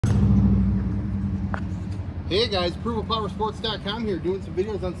Hey guys, ApprovalPowerSports.com here, doing some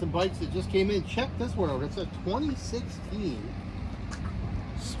videos on some bikes that just came in. Check this one out. It's a 2016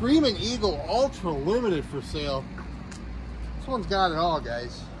 Screaming Eagle Ultra Limited for sale. This one's got it all,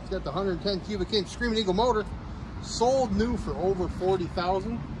 guys. It's got the 110 cubic inch Screaming Eagle motor, sold new for over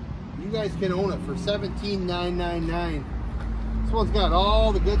 $40,000. You guys can own it for $17,999. This one's got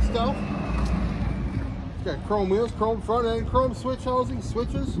all the good stuff. It's got chrome wheels, chrome front end, chrome switch housing,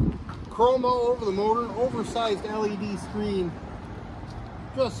 switches, chrome all over the motor, oversized LED screen.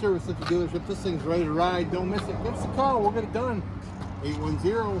 Just service at the dealership. This thing's ready to ride. Don't miss it. Give us a call. We'll get it done.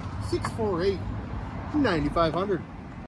 810-648-9500.